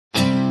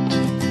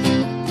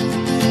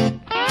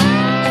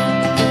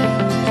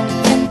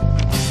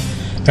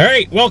All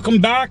right,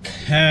 welcome back.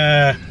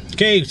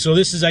 Okay, so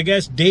this is, I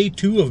guess, day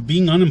 2 of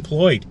being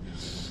unemployed.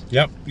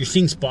 Yep, you're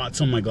seeing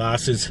spots on my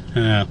glasses.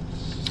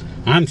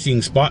 I'm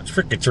seeing spots.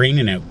 Frick, it's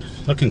raining out.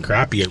 Looking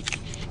crappy out.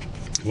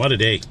 What a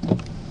day.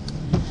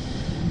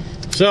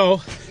 So,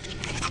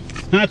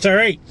 that's all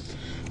right.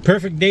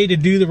 Perfect day to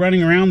do the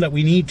running around that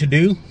we need to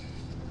do.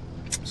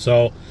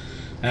 So,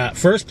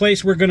 first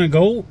place we're going to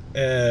go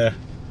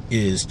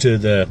is to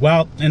the,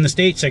 well, in the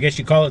States, I guess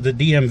you call it the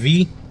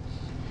DMV.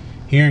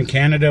 Here in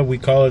Canada, we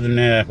call it, in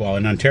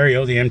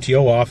Ontario, the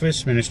MTO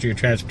office, Ministry of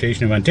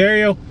Transportation of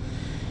Ontario.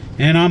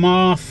 And I'm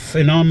off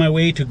and on my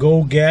way to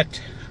go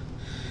get,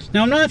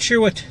 now I'm not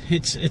sure what,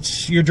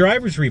 it's your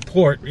driver's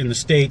report in the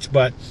States,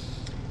 but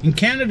in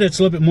Canada it's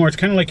a little bit more, it's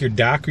kind of like your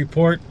DAC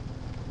report,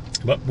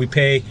 but we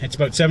pay, it's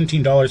about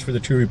 $17 for the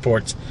 2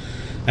 reports.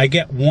 I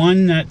get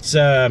one that's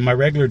my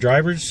regular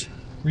driver's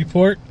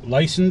report,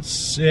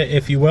 license,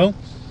 if you will.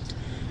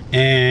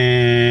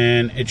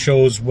 And it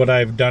shows what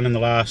I've done in the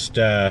last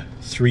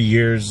 3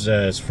 years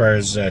as far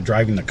as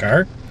driving the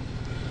car.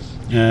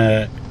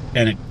 And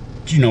it,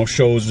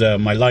 shows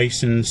my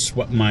license,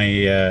 what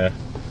my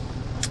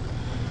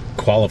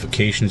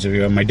qualifications,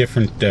 my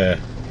different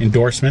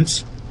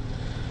endorsements,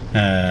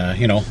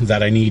 that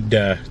I need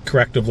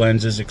corrective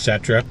lenses,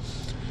 etc.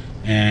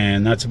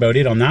 And that's about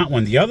it on that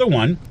one. The other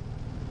one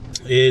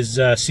is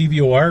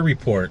CVOR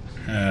report,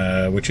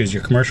 which is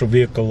your Commercial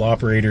Vehicle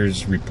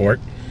Operators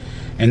Report.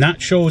 And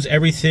that shows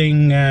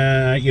everything,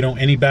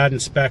 any bad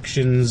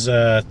inspections,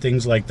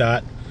 things like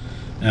that.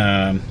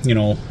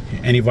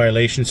 Any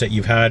violations that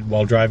you've had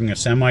while driving a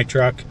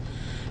semi-truck.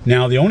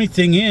 Now, the only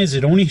thing is,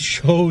 it only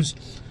shows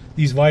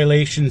these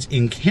violations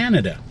in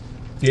Canada.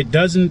 It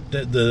doesn't,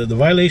 the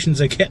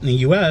violations I get in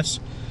the US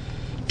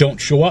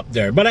don't show up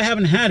there. But I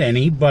haven't had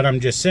any, but I'm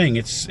just saying,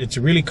 it's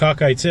a really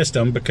cockeyed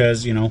system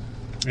because,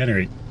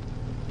 anyway,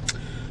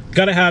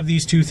 got to have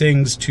these 2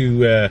 things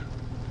to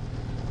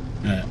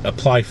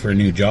apply for a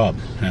new job.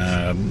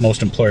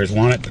 Most employers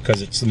want it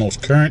because it's the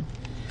most current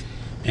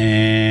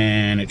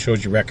and it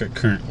shows your record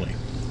currently.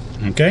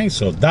 Okay,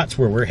 so that's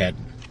where we're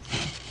heading.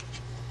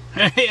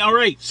 Hey, all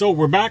right, so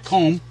we're back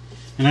home,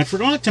 and I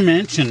forgot to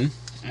mention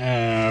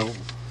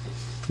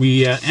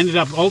we ended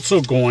up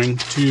also going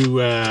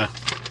to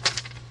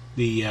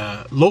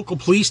the local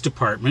police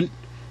department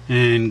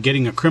and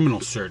getting a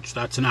criminal search.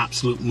 That's an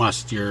absolute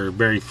must. Your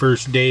very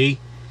first day,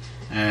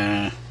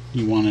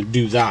 you want to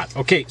do that.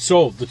 Okay,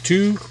 so the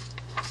 2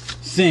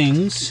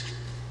 things,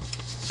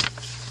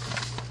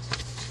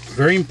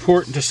 very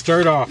important to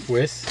start off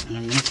with. And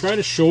I'm going to try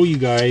to show you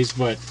guys,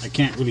 but I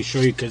can't really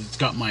show you because it's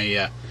got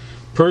my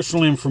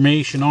personal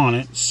information on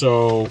it.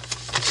 So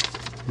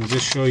I'll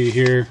just show you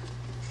here.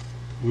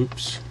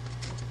 Oops.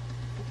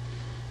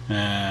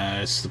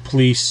 It's the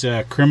police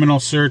criminal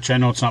search. I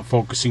know it's not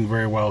focusing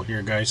very well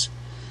here, guys.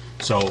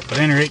 So, but at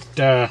any rate,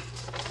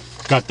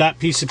 got that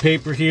piece of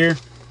paper here.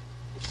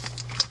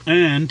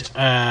 And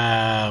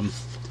I'm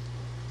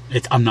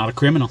not a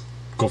criminal.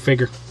 Go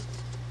figure.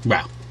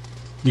 Well,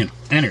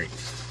 anyway.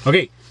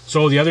 Okay,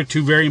 so the other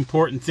 2 very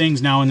important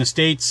things now in the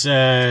States,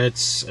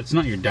 it's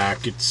not your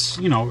DAC, it's,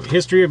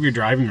 history of your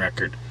driving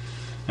record.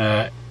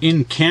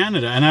 In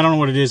Canada, and I don't know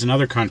what it is in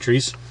other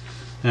countries,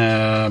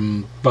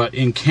 but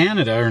in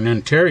Canada or in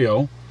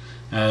Ontario,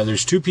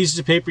 there's 2 pieces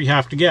of paper you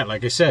have to get.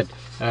 Like I said,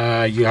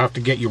 you have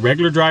to get your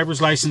regular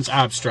driver's license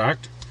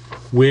abstract,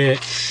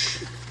 which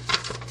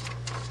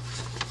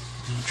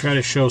try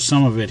to show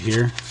some of it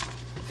here.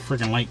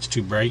 Freaking light's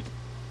too bright.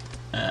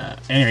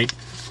 Anyway,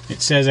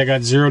 it says I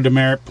got 0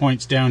 demerit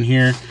points down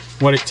here.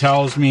 What it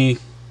tells me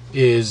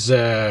is,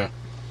 my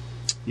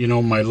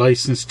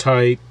license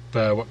type,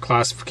 what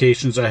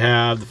classifications I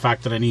have, the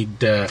fact that I need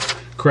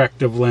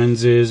corrective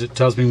lenses. It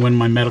tells me when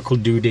my medical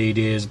due date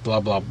is, blah,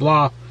 blah,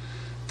 blah.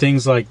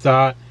 Things like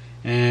that.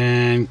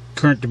 And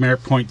current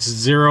demerit points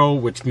 0,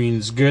 which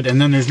means good.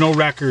 And then there's no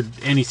record,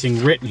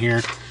 anything written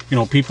here.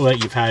 People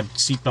that you've had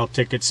seatbelt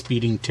tickets,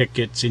 speeding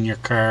tickets in your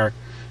car,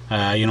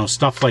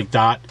 stuff like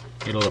that.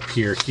 It'll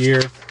appear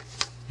here.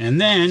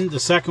 And then the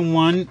second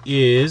one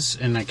is,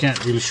 and I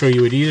can't really show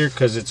you it either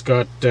because it's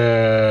got,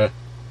 I'm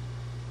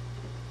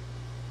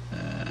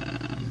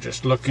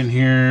just looking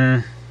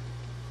here.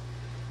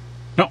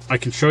 No, I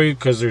can show you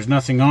because there's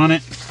nothing on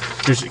it.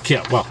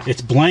 Well,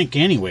 it's blank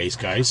anyways,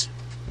 guys.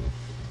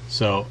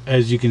 So,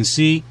 as you can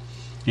see,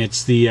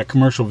 it's the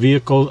commercial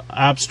vehicle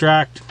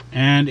abstract.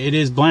 And it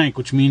is blank,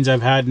 which means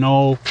I've had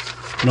no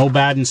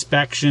bad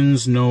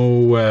inspections, no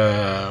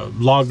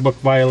logbook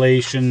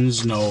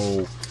violations,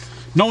 no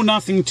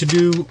nothing to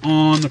do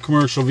on the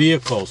commercial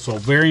vehicle. So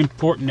very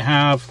important to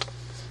have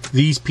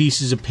these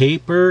pieces of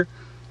paper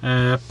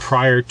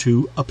prior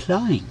to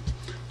applying.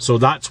 So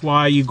that's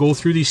why you go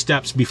through these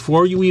steps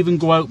before you even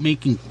go out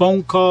making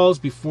phone calls,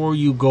 before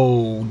you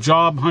go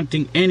job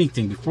hunting,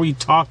 anything, before you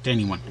talk to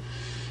anyone.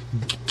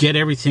 Get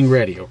everything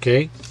ready,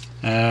 okay?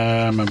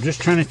 I'm just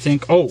trying to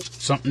think. Oh,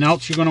 something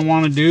else you're going to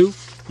want to do.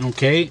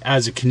 Okay,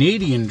 as a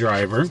Canadian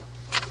driver,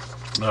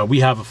 I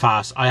have a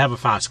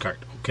fast card.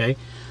 Okay,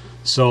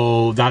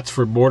 so that's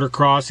for border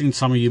crossing.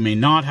 Some of you may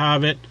not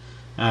have it.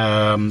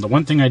 The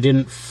one thing I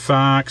didn't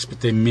fax,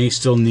 but they may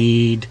still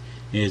need,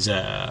 is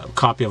a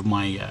copy of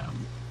my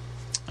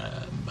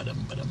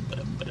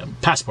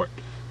passport.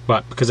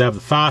 But because I have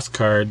the fast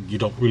card, you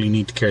don't really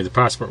need to carry the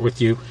passport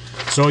with you.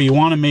 So you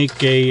want to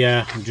make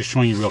a, I'm just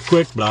showing you real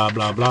quick, blah,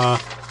 blah, blah.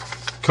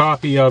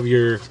 Photocopy of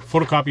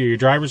your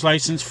driver's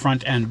license,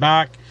 front and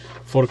back.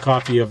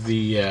 Photocopy of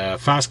the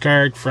fast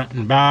card, front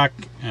and back.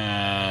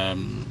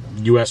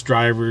 U.S.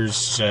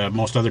 drivers,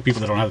 most other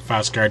people that don't have the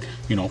fast card,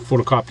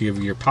 photocopy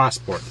of your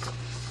passport.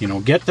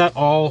 Get that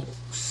all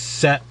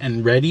set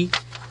and ready.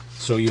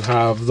 So you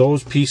have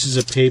those pieces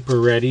of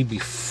paper ready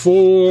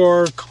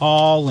before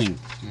calling.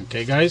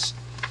 Okay, guys?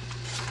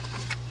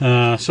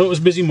 So it was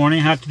a busy morning.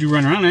 I had to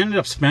run around. I ended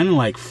up spending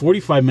like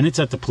 45 minutes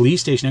at the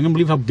police station. I can't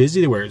believe how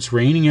busy they were. It's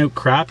raining out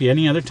crappy.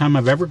 Any other time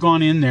I've ever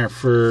gone in there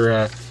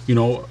for,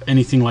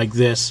 anything like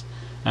this,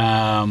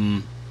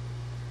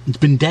 it's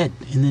been dead.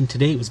 And then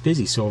today it was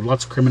busy. So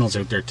lots of criminals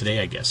out there today,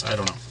 I guess. I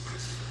don't know.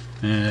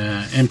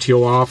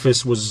 MTO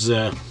office was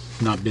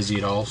not busy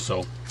at all.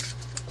 So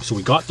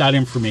we got that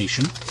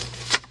information.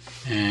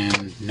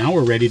 And now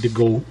we're ready to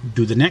go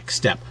do the next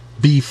step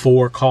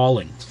before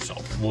calling. So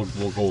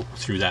we'll go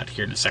through that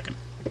here in a second.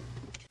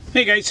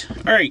 Hey guys,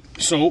 alright,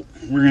 so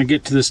we're going to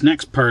get to this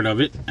next part of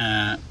it.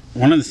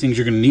 One of the things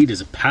you're going to need is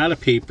a pad of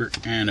paper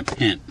and a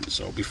pen.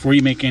 So before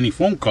you make any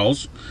phone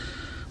calls,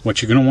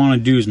 what you're going to want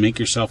to do is make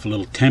yourself a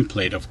little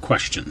template of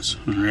questions.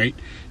 Alright,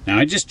 now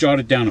I just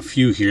jotted down a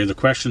few here. The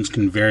questions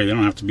can vary, they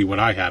don't have to be what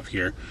I have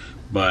here,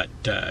 but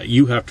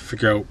you have to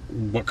figure out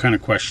what kind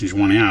of questions you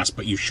want to ask.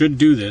 But you should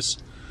do this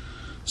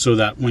so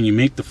that when you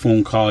make the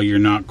phone call, you're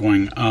not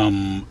going,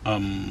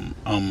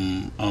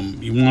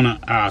 You want to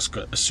ask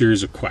a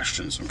series of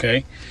questions,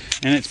 okay?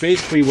 And it's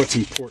basically what's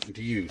important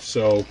to you.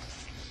 So,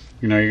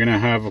 you're going to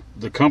have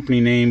the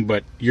company name,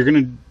 but you're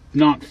going to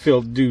not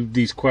do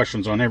these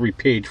questions on every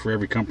page for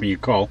every company you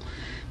call.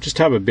 Just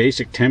have a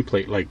basic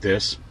template like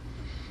this.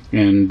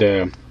 And,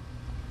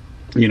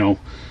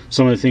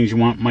 some of the things you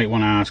might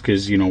want to ask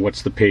is,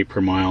 what's the pay per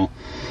mile?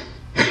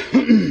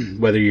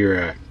 Whether you're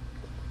a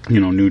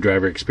new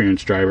driver,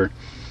 experienced driver,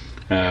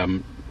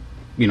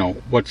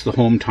 what's the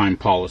home time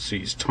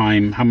policies,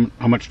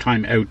 how much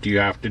time out do you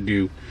have to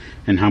do,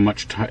 and how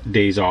much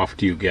days off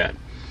do you get.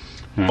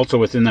 Also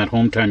within that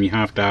home time, you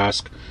have to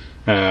ask,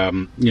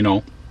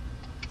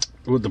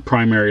 with the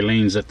primary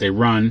lanes that they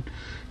run,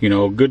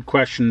 a good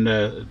question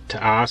to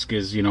ask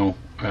is,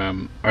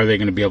 are they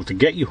going to be able to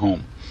get you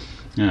home?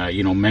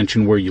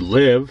 Mention where you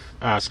live,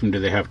 ask them, do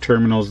they have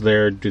terminals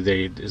there,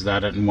 is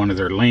that in one of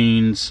their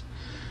lanes?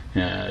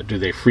 Do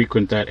they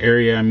frequent that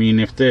area? I mean,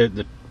 if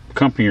the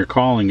company you're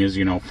calling is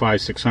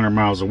 500-600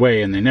 miles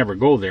away and they never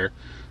go there,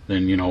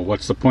 then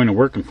what's the point of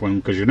working for them,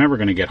 because you're never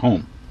going to get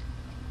home.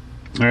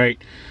 All right,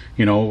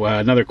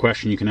 another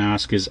question you can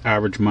ask is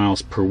average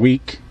miles per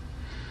week.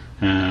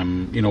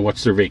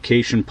 What's their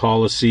vacation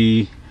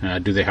policy?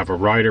 Do they have a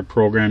rider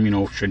program?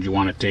 Should you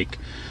want to take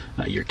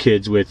your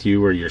kids with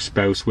you or your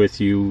spouse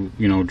with you,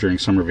 during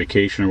summer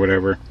vacation or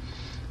whatever.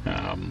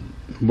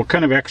 What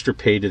kind of extra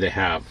pay do they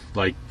have?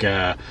 Like,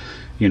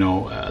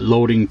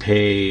 loading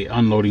pay,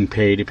 unloading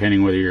pay,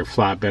 depending whether you're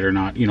flatbed or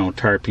not,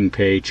 tarping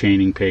pay,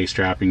 chaining pay,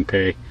 strapping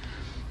pay,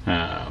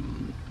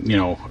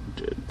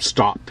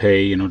 stop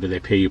pay, do they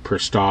pay you per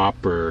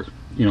stop or,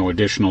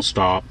 additional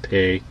stop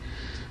pay,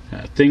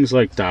 things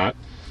like that.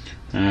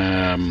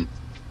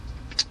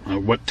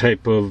 What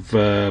type of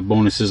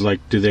bonuses,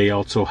 like, do they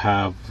also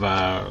have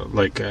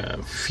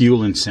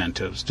fuel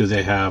incentives? Do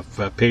they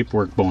have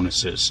paperwork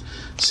bonuses,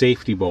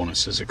 safety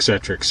bonuses,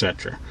 etc.,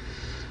 etc.?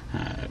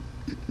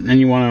 Then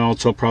you want to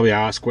also probably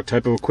ask, what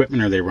type of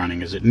equipment are they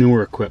running? Is it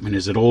newer equipment?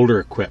 Is it older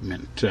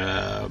equipment?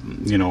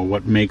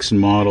 What makes and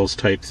models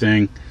type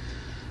thing.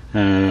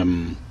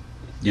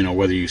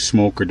 Whether you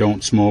smoke or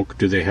don't smoke.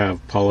 Do they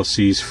have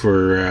policies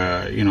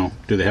for,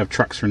 do they have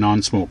trucks for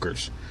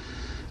non-smokers?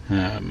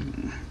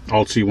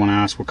 Also, you want to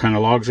ask, what kind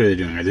of logs are they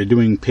doing? Are they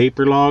doing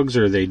paper logs,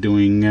 or are they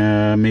doing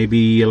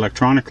maybe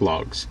electronic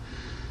logs?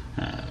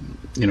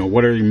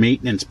 What are your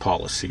maintenance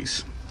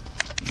policies?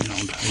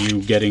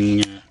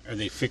 Are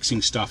they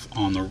fixing stuff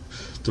on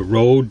the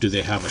road? Do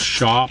they have a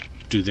shop?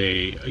 Do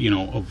they,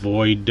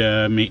 avoid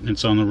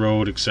maintenance on the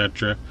road,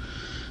 etc.?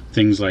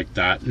 Things like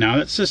that. Now,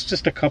 that's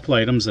just a couple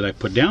items that I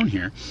put down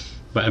here.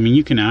 But, I mean,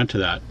 you can add to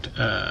that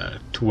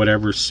to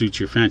whatever suits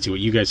your fancy. What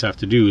you guys have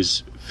to do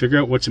is figure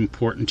out what's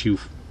important to you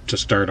to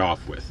start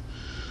off with.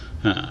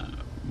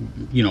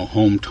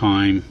 Home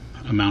time,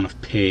 amount of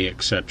pay,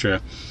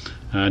 etc.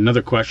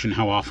 Another question,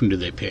 how often do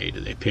they pay? Do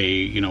they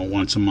pay,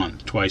 once a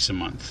month, twice a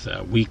month,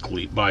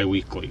 weekly,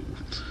 bi-weekly,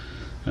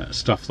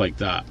 stuff like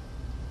that.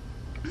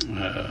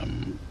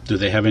 Do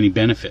they have any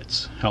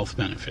benefits, health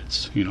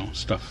benefits,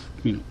 stuff,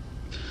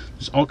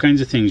 there's all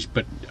kinds of things,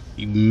 but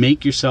you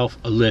make yourself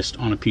a list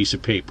on a piece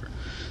of paper.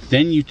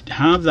 Then you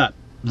have that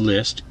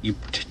list, you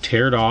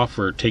tear it off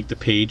or take the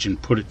page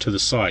and put it to the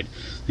side.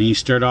 Then you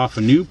start off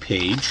a new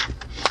page,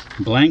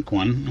 blank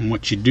one, and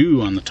what you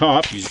do on the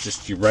top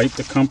is you write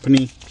the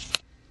company,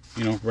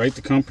 write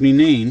the company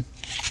name,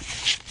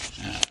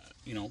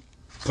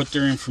 put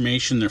their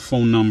information, their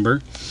phone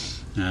number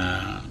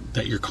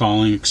that you're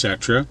calling,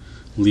 etc.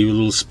 Leave a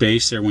little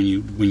space there. When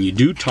you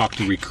do talk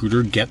to a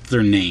recruiter, get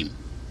their name.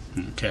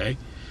 Okay,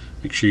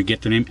 make sure you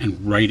get their name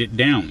and write it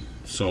down.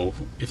 So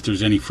if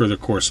there's any further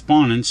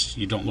correspondence,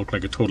 you don't look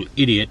like a total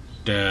idiot.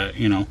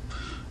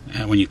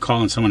 When you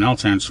call and someone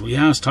else answers, well,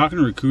 yeah, I was talking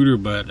to a recruiter,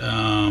 but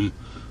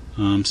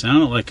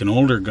sounded like an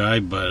older guy,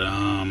 but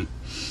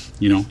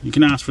you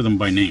can ask for them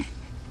by name,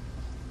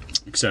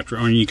 etc.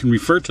 Or you can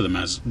refer to them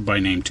as by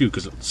name too,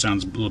 because it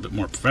sounds a little bit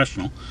more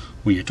professional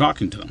when you're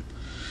talking to them.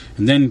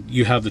 And then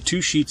you have the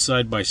two sheets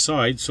side by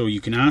side, so you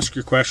can ask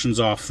your questions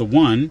off the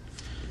one,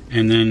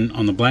 and then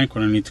on the blank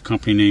one underneath the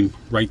company name,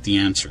 write the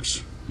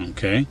answers.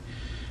 Okay,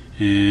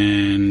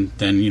 and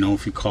then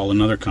if you call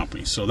another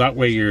company, so that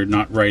way you're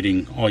not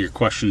writing all your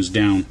questions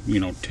down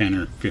 10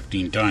 or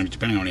 15 times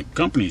depending on how many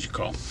companies you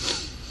call.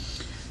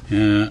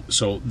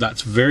 So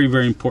that's very,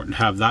 very important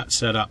to have that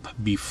set up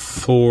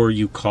before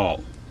you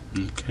call.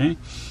 Okay,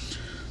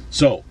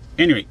 so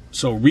anyway,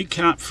 so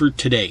recap for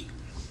today: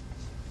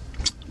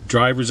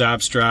 driver's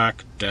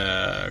abstract,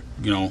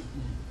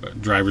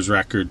 driver's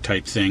record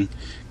type thing,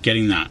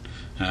 getting that.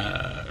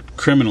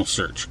 Criminal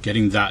search,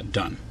 getting that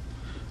done.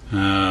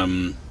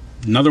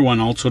 Another one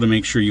also to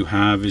make sure you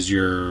have is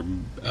your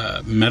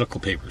medical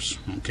papers.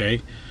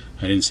 Okay,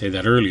 I didn't say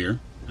that earlier,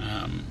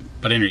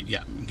 but anyway,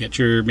 yeah,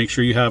 make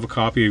sure you have a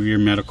copy of your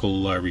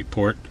medical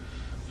report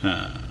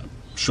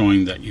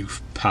showing that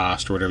you've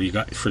passed, or whatever you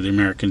got for the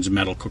Americans, a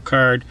medical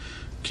card.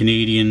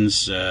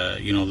 Canadians,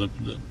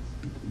 the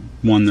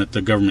one that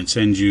the government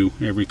sends you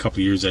every couple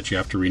of years that you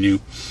have to renew.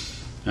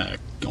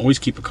 Always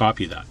keep a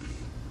copy of that.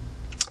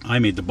 I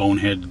made the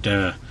bonehead.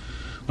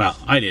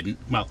 I didn't.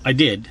 Well, I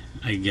did.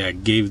 I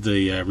gave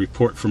the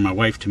report for my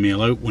wife to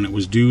mail out when it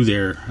was due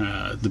there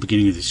at the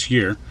beginning of this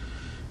year.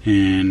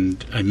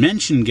 And I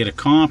mentioned get a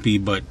copy,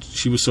 but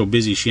she was so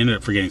busy she ended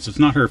up forgetting. So it's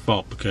not her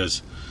fault,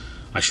 because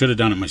I should have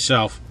done it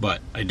myself,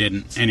 but I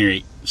didn't.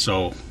 Anyway,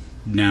 so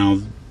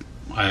now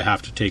I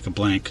have to take a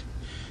blank,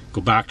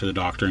 go back to the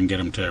doctor and get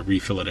him to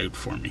refill it out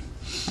for me.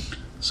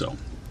 So,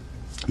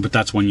 but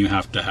that's one you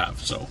have to have.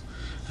 So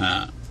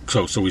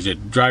we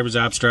did driver's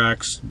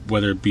abstracts,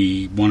 whether it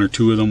be one or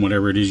two of them,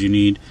 whatever it is you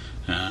need,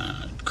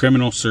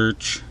 criminal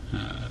search,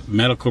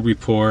 medical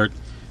report,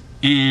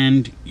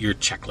 and your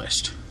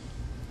checklist.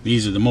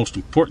 These are the most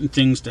important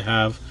things to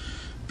have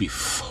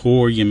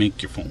before you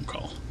make your phone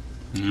call.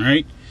 All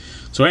right.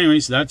 So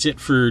anyways, that's it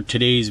for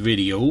today's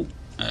video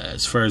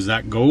as far as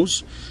that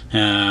goes.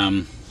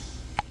 All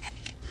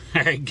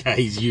right,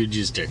 guys, you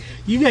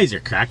guys are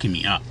cracking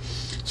me up.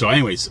 So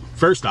anyways,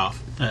 first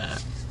off,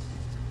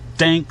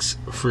 thanks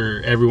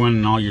for everyone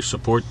and all your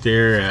support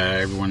there.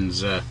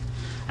 Everyone's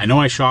I know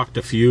I shocked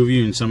a few of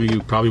you, and some of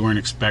you probably weren't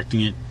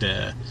expecting it.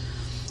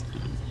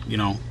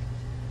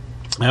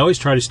 I always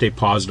try to stay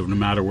positive no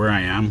matter where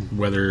I am,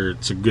 whether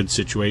it's a good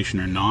situation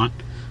or not.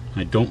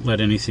 I don't let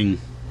anything,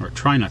 or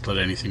try not to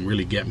let anything,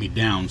 really get me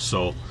down.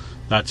 So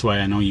that's why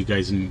I know you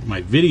guys in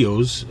my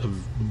videos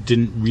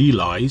didn't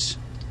realize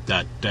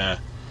that there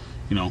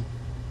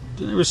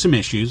were some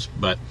issues,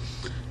 but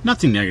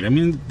nothing negative. I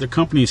mean, the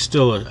company is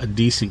still a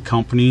decent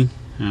company.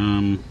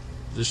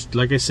 Just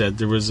like I said,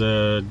 there was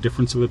a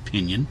difference of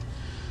opinion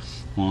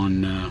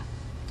on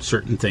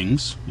certain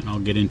things, and I'll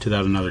get into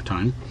that another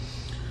time.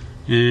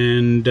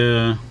 And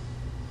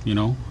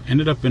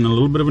ended up in a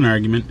little bit of an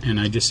argument, and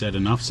I just said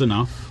enough's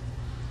enough,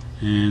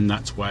 and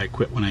that's why I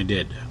quit when I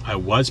did. I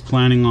was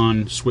planning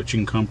on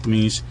switching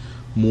companies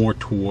more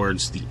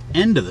towards the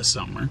end of the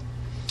summer,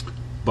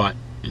 but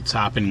it's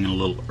happening a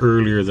little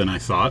earlier than I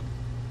thought.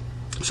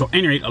 So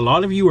anyway, a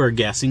lot of you are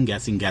guessing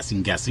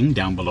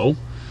down below,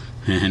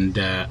 and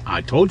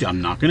I told you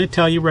I'm not going to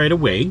tell you right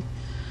away.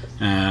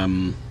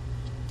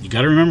 You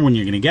got to remember, when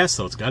you're going to guess,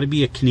 though, it's got to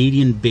be a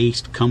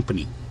Canadian-based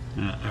company,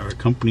 or a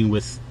company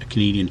with a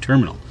Canadian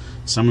terminal.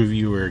 Some of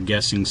you are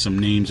guessing some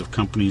names of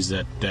companies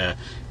that,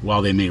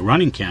 while they may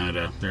run in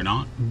Canada, they're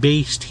not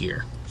based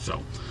here.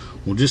 So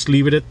we'll just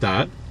leave it at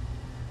that,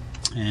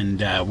 and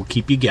we'll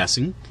keep you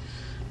guessing.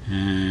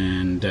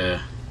 And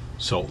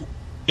so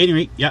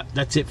anyway, yeah,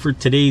 that's it for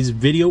today's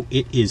video.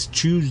 It is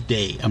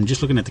Tuesday. I'm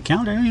just looking at the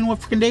calendar. I don't even know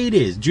what freaking day it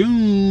is.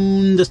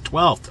 June the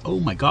 12th. Oh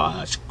my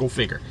gosh, go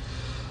figure.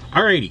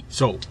 Alrighty,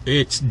 so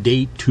it's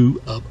day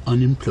 2 of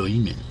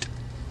unemployment.